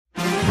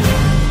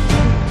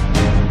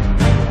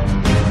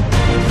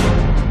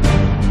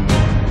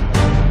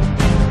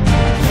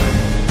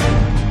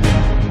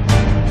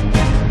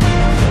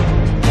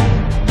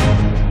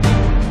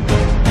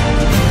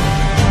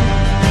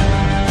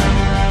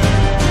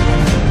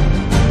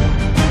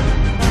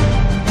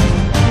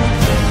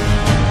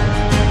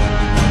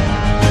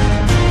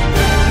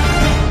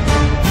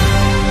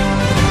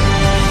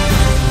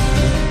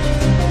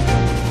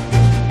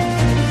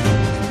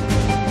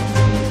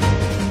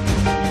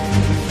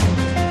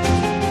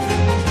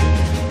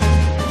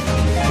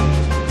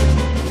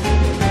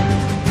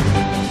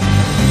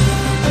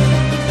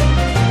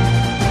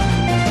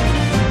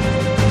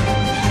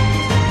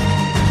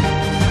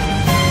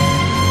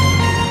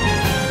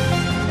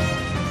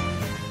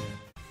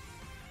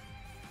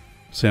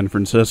San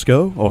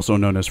Francisco, also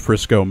known as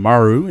Frisco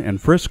Maru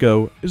and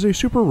Frisco, is a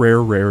super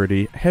rare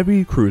rarity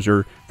heavy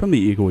cruiser from the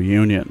Eagle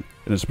Union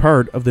and is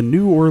part of the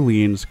New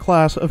Orleans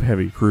class of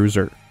heavy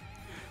cruiser.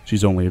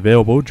 She's only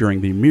available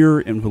during the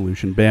Mirror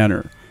Evolution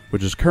banner,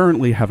 which is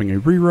currently having a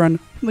rerun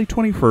from the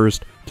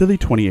 21st to the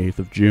 28th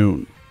of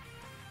June.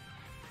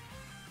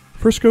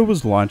 Frisco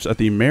was launched at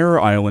the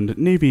Mare Island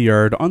Navy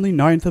Yard on the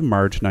 9th of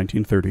March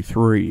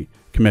 1933,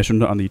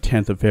 commissioned on the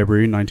 10th of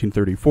February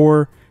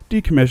 1934,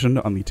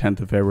 decommissioned on the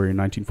 10th of February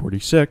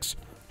 1946,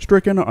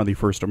 stricken on the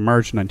 1st of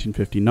March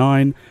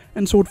 1959,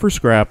 and sold for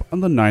scrap on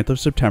the 9th of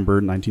September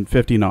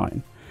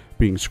 1959,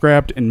 being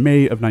scrapped in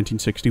May of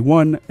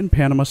 1961 in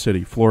Panama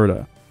City,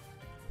 Florida.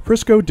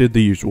 Frisco did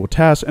the usual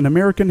tasks an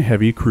American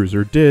heavy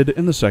cruiser did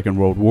in the Second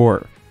World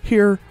War.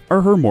 Here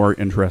are her more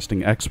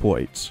interesting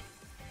exploits.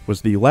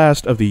 Was the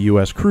last of the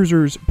U.S.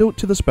 cruisers built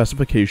to the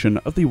specification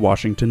of the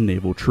Washington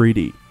Naval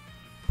Treaty.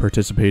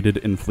 Participated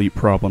in Fleet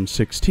Problems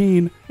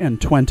 16 and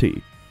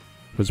 20.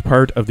 Was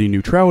part of the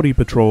Neutrality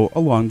Patrol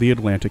along the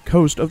Atlantic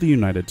coast of the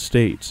United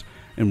States,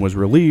 and was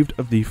relieved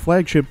of the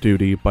flagship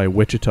duty by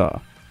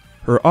Wichita.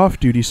 Her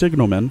off-duty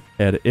signalman,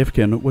 Ed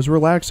Ifkin, was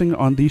relaxing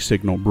on the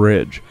Signal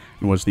Bridge,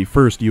 and was the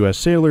first U.S.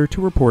 sailor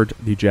to report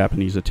the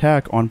Japanese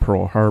attack on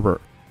Pearl Harbor.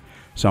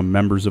 Some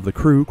members of the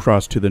crew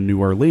crossed to the New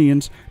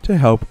Orleans to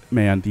help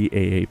man the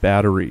AA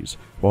batteries,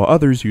 while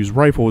others used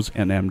rifles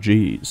and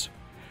MGs.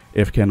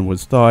 Ifkin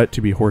was thought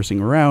to be horsing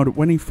around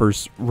when he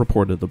first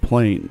reported the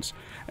planes,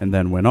 and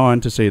then went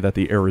on to say that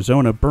the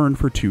Arizona burned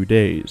for 2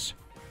 days.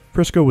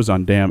 Frisco was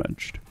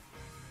undamaged.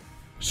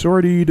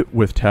 Sortied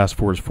with Task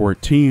Force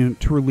 14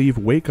 to relieve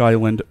Wake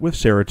Island with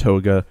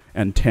Saratoga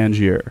and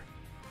Tangier.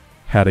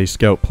 Had a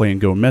scout plane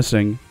go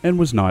missing and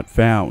was not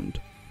found.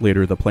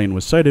 Later the plane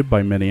was sighted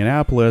by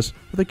Minneapolis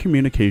with the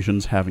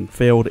communications having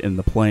failed in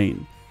the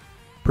plane.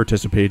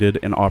 Participated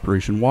in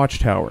Operation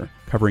Watchtower,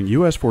 covering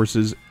U.S.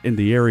 forces in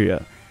the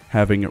area,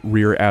 having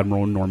Rear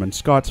Admiral Norman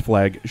Scott's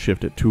flag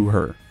shifted to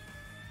her.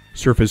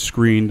 Surface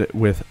screened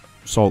with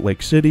Salt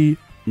Lake City,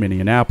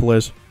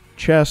 Minneapolis,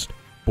 Chest,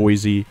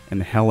 Boise,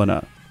 and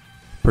Helena.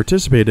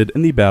 Participated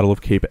in the Battle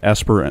of Cape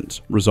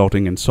Esperance,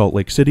 resulting in Salt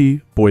Lake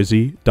City,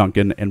 Boise,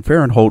 Duncan, and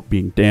Fahrenheit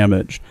being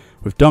damaged,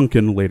 with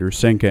Duncan later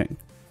sinking.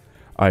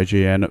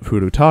 IJN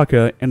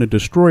Furutaka and a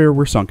destroyer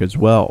were sunk as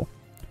well.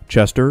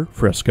 Chester,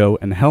 Frisco,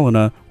 and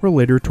Helena were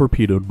later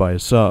torpedoed by a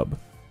sub.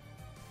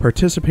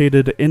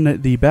 Participated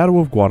in the Battle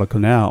of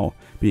Guadalcanal,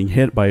 being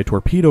hit by a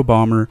torpedo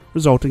bomber,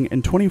 resulting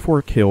in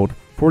 24 killed,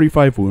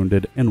 45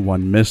 wounded, and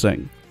 1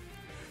 missing.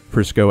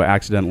 Frisco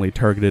accidentally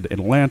targeted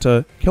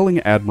Atlanta, killing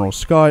Admiral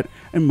Scott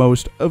and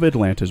most of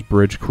Atlanta's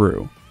bridge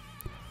crew.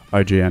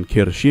 IJN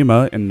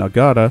Kirishima and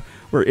Nagata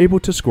were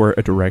able to score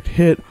a direct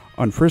hit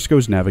on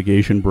Frisco's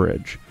navigation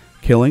bridge,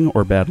 killing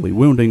or badly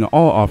wounding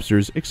all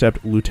officers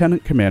except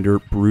Lieutenant Commander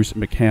Bruce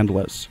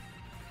McCandless.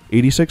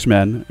 86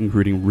 men,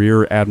 including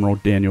Rear Admiral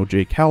Daniel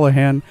J.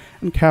 Callahan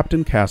and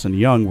Captain Casson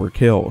Young, were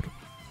killed.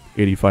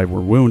 85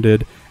 were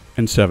wounded,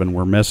 and 7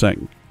 were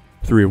missing,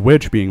 3 of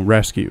which being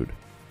rescued.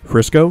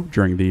 Frisco,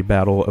 during the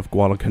Battle of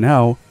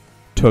Guadalcanal,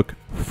 took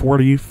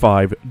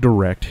 45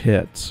 direct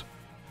hits.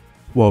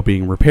 While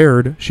being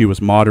repaired, she was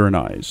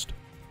modernized.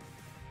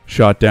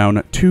 Shot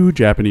down 2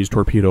 Japanese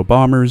torpedo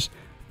bombers,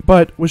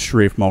 but was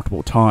strafed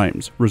multiple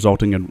times,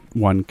 resulting in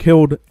 1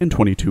 killed and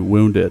 22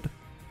 wounded.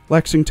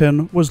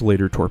 Lexington was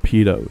later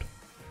torpedoed.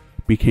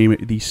 Became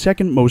the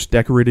second most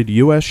decorated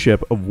U.S.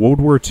 ship of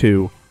World War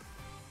II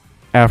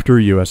after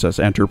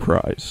USS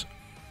Enterprise.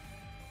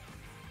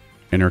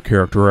 In her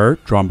character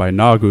art, drawn by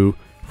Nagu,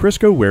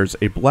 Frisco wears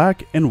a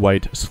black and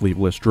white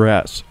sleeveless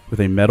dress, with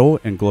a metal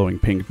and glowing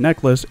pink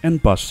necklace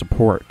and bust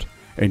support,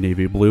 a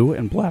navy blue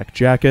and black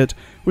jacket,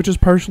 which is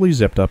partially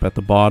zipped up at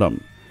the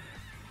bottom.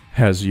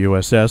 Has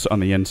USS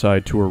on the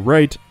inside to her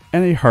right,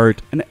 and a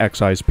heart and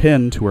excise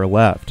pin to her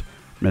left.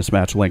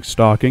 Mismatched length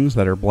stockings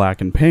that are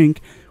black and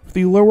pink, with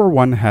the lower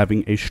one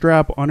having a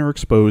strap on her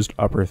exposed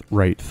upper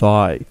right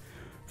thigh.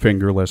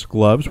 Fingerless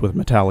gloves with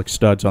metallic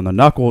studs on the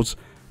knuckles,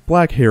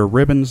 black hair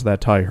ribbons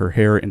that tie her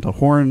hair into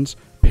horns,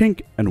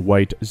 pink and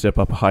white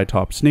zip-up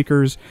high-top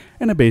sneakers,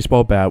 and a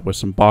baseball bat with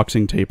some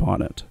boxing tape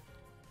on it.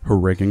 Her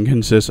rigging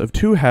consists of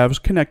 2 halves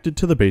connected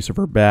to the base of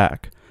her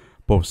back.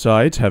 Both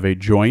sides have a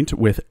joint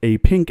with a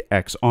pink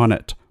X on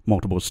it,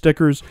 multiple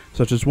stickers,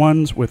 such as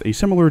ones with a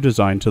similar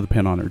design to the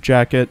pin on her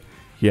jacket,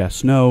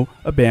 yes, no,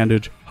 a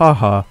bandage,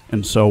 haha,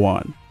 and so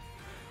on.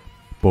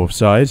 Both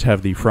sides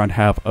have the front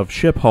half of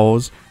ship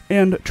hulls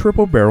and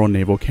triple-barrel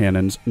naval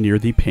cannons near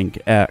the pink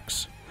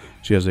X.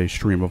 She has a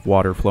stream of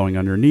water flowing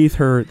underneath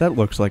her that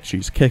looks like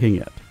she's kicking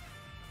it.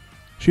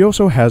 She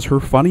also has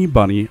her Funny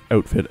Bunny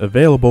outfit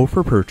available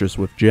for purchase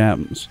with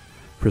gems.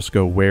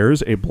 Frisco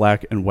wears a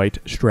black and white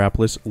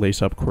strapless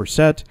lace-up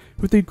corset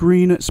with a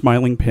green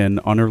smiling pin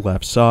on her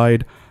left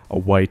side, a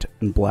white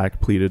and black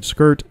pleated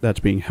skirt that's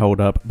being held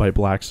up by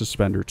black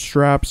suspended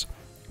straps,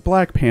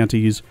 black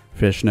panties,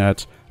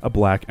 fishnets, a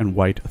black and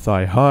white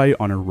thigh-high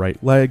on her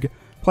right leg,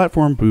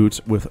 platform boots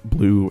with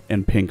blue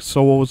and pink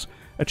soles,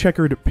 a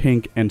checkered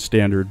pink and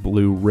standard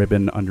blue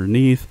ribbon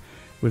underneath,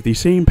 with the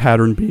same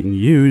pattern being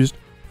used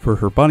for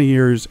her bunny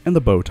ears and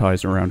the bow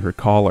ties around her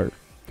collar,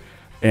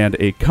 and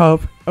a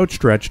cuff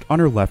outstretched on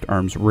her left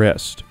arm's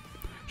wrist.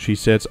 She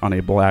sits on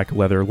a black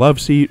leather love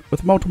seat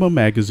with multiple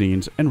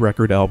magazines and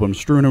record albums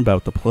strewn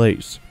about the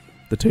place.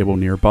 The table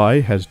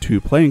nearby has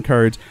 2 playing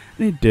cards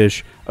and a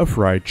dish of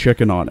fried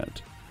chicken on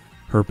it.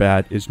 Her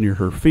bat is near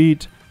her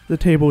feet. The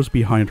tables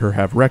behind her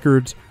have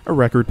records, a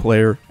record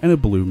player, and a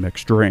blue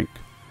mixed drink.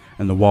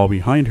 And the wall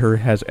behind her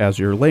has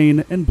Azur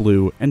Lane and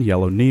blue and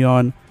yellow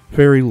neon,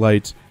 fairy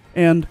lights,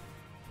 and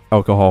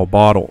alcohol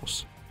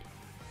bottles.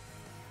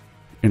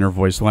 Inner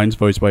voice lines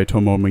voiced by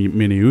Tomomi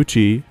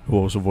Miniuchi, who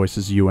also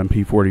voices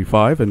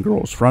UMP45 and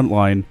Girls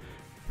Frontline.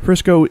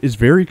 Frisco is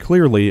very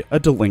clearly a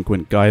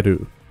delinquent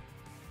Gairu.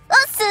 おっ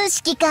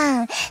す、指揮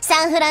官。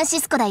サンフランシ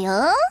スコだ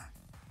よ。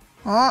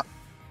お、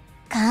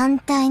艦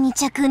隊に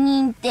着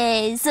任っ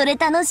て、それ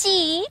楽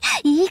し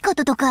い？いいこ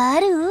ととかあ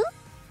る？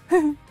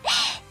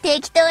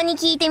適当に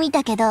聞いてみ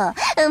たけど、ま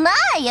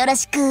あよろ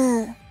しく。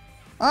指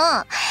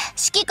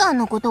揮官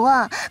のこと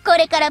は、こ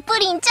れからプ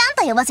リンちゃん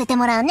と呼ばせて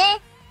もらう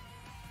ね。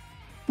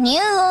ニュ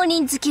ーオー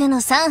リンズ級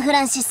のサンフ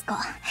ランシスコ、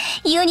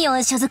ユニオ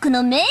ン所属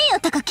の名誉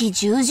高き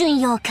従順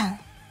洋艦。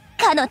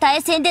かの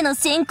大戦での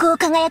先行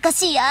輝か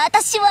しい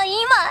私は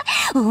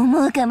今、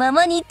思うがま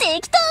まに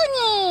適当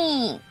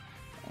に、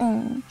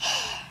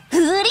フ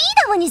リー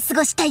ダムに過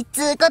ごしたいっつ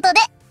うことで。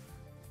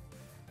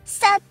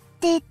さ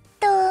て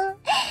と、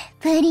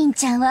プリン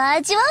ちゃんは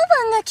味わう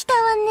番が来た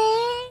わ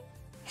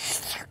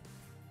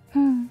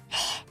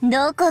ね。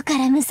どこか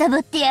らむさぼ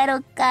ってやろ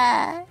っ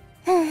か。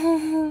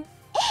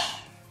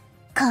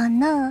こ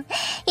の、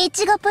い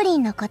ちごプリ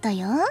ンのこと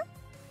よ。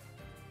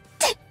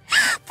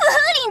プ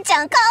リンち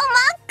ゃん顔真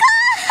っ赤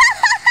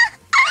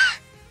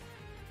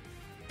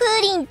プ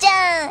リンち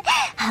ゃん、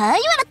は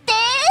い笑って、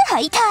は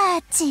いタ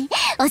ッチ。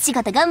お仕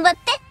事頑張って、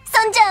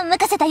そんじゃ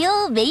任せた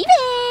よ、ベイベー。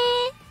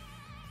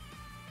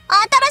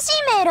新し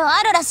いメール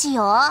あるらしい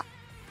よ。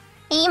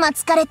今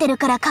疲れてる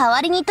から代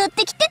わりに取っ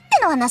てきてっ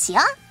ての話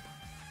よ。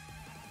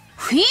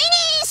フィニッ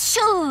シ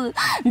ュ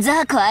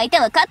ザコ相手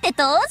は勝って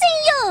当然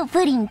よ、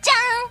プリンちゃ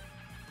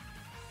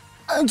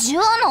ん。ジュ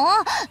ア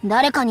ノ、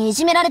誰かにい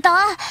じめられた？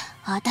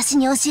私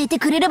に教えて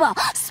くれれば、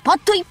スパッ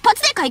と一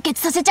発で解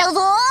決させちゃう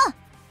ぞ。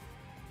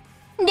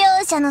両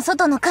者の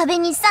外の壁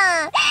にさ、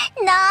なん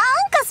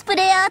かスプ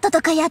レーアート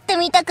とかやって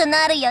みたく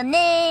なるよ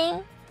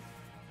ね。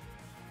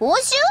報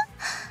酬？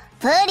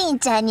プリン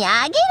ちゃんに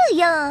あげ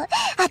るよ。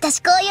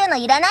私こういうの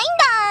いらないんだ。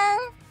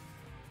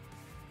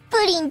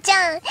プリンち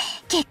ゃん、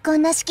結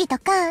婚の式と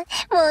か、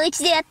もう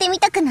一度やってみ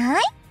たくな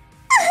い？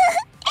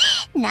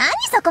何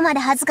そこまで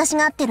恥ずかし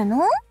がってる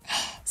の？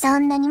そ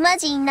んなにマ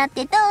ジになっ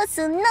てどう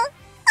すんの？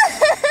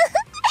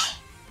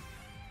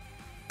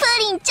プ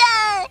リンちゃ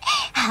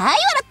ん、はい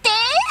笑って、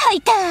ハ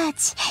イタッ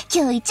チ。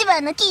今日一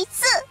番のキ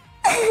ス。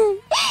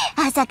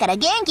朝から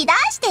元気出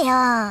してよ。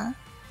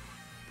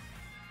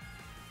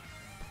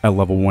At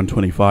level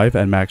 125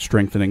 and max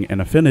strengthening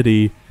and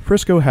affinity,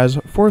 Frisco has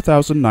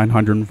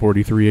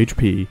 4,943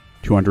 HP,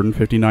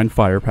 259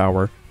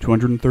 firepower,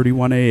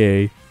 231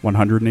 AA,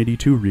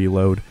 182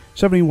 reload,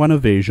 71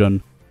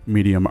 evasion,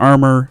 medium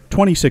armor,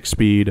 26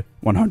 speed,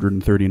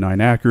 139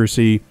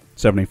 accuracy,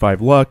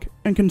 75 luck,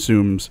 and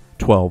consumes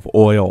 12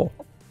 oil.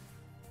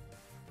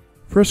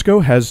 Frisco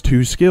has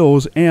 2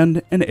 skills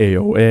and an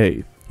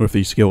AOA, with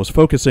these skills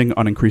focusing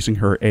on increasing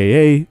her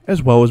AA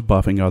as well as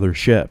buffing other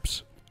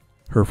ships.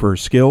 Her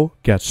first skill,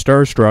 Gets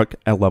Starstruck,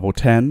 at level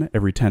 10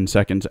 every 10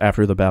 seconds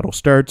after the battle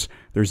starts.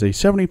 There's a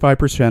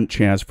 75%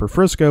 chance for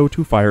Frisco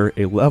to fire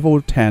a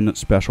level 10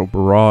 special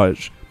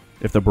barrage.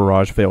 If the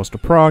barrage fails to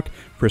proc,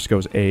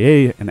 Frisco's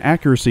AA and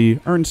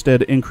accuracy are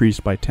instead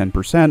increased by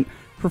 10%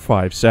 for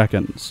 5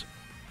 seconds.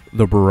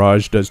 The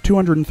barrage does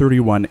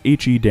 231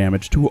 HE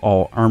damage to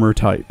all armor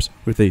types,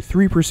 with a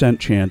 3%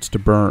 chance to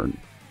burn.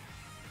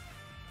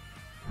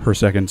 Her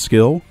second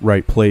skill,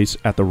 Right Place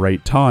at the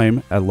Right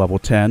Time, at level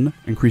 10,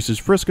 increases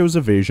Frisco's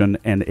evasion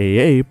and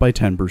AA by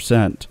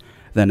 10%,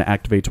 then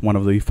activates one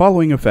of the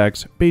following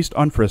effects based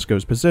on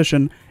Frisco's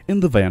position in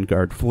the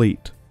Vanguard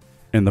fleet.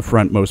 In the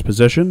frontmost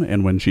position,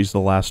 and when she's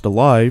the last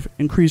alive,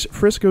 increase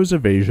Frisco's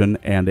evasion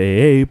and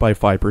AA by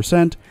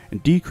 5%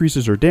 and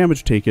decreases her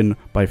damage taken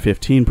by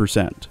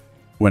 15%.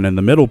 When in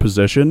the middle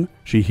position,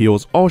 she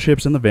heals all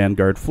ships in the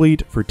Vanguard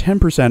fleet for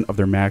 10% of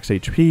their max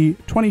HP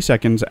 20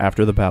 seconds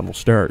after the battle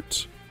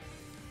starts.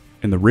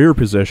 In the rear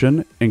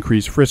position,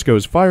 increase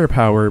Frisco's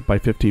firepower by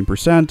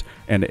 15%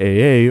 and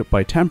AA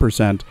by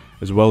 10%,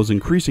 as well as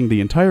increasing the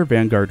entire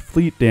Vanguard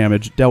fleet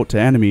damage dealt to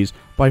enemies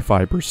by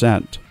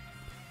 5%.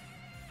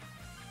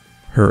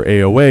 Her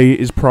AOA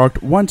is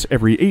procced once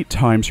every 8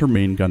 times her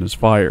main gun is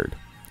fired.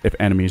 If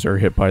enemies are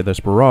hit by this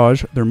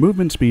barrage, their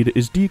movement speed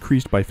is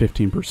decreased by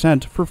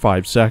 15% for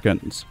 5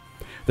 seconds.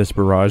 This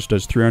barrage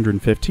does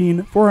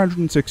 315,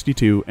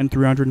 462, and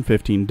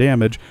 315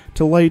 damage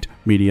to light,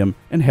 medium,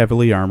 and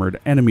heavily armored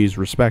enemies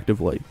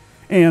respectively,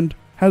 and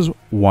has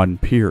 1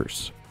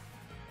 pierce.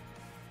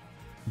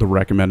 The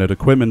recommended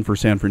equipment for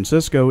San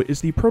Francisco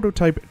is the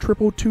prototype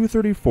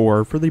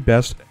 234 for the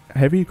best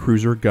heavy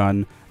cruiser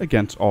gun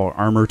against all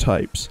armor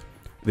types.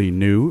 The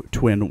new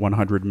twin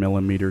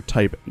 100mm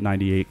Type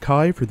 98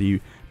 Kai for the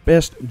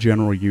best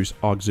general use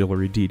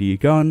auxiliary DD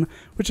gun,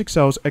 which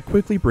excels at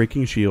quickly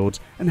breaking shields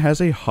and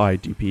has a high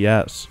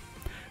DPS.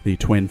 The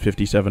twin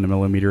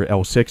 57mm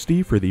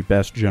L60 for the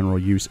best general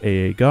use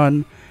AA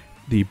gun,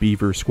 the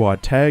Beaver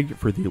Squad Tag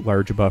for the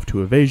large buff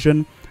to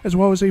evasion, as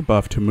well as a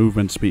buff to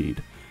movement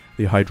speed,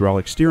 the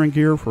hydraulic steering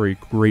gear for a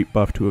great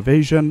buff to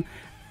evasion,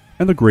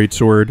 and the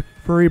Greatsword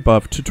for a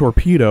buff to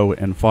torpedo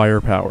and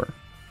firepower.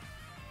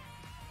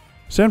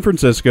 San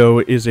Francisco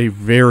is a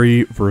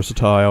very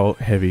versatile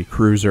heavy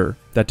cruiser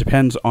that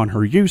depends on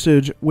her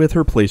usage with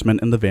her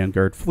placement in the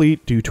Vanguard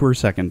fleet due to her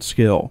second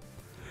skill.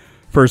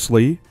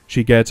 Firstly,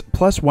 she gets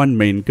 +1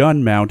 main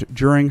gun mount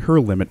during her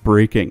limit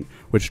breaking,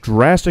 which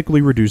drastically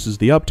reduces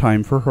the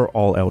uptime for her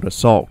all-out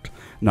assault.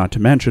 Not to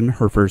mention,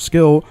 her first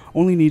skill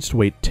only needs to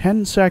wait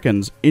 10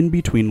 seconds in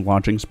between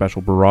launching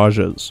special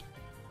barrages.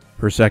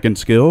 Her second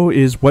skill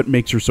is what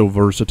makes her so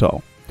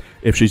versatile.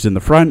 If she's in the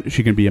front,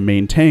 she can be a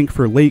main tank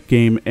for late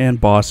game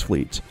and boss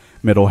fleets.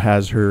 Middle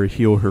has her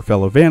heal her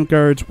fellow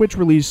vanguards, which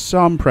relieves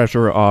some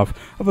pressure off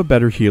of a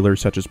better healer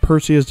such as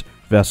Perseus,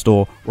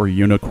 Vestal, or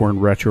Unicorn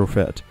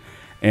Retrofit.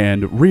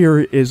 And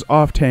rear is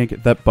off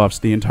tank that buffs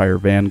the entire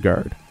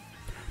vanguard.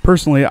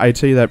 Personally, I'd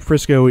say that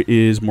Frisco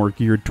is more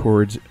geared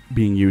towards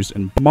being used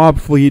in mob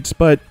fleets,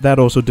 but that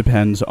also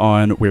depends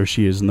on where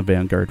she is in the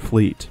vanguard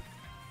fleet.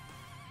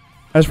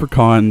 As for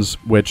cons,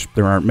 which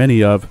there aren't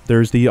many of,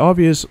 there's the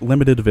obvious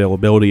limited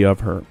availability of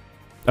her.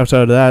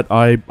 Outside of that,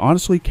 I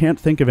honestly can't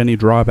think of any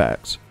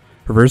drawbacks.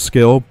 Her first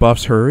skill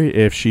buffs her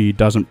if she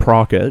doesn't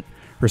proc it,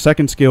 her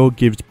second skill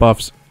gives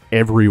buffs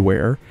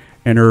everywhere,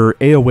 and her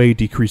AOA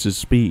decreases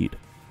speed.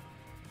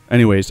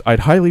 Anyways,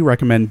 I'd highly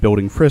recommend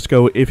building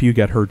Frisco if you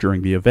get her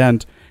during the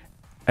event,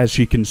 as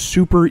she can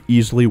super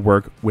easily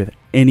work with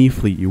any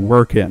fleet you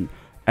work in,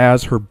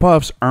 as her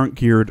buffs aren't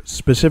geared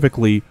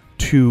specifically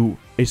to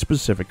a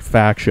specific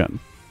faction.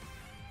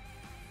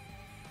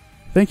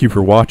 Thank you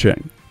for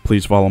watching.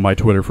 Please follow my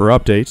Twitter for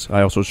updates,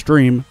 I also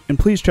stream, and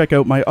please check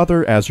out my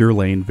other Azur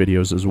Lane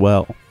videos as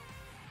well.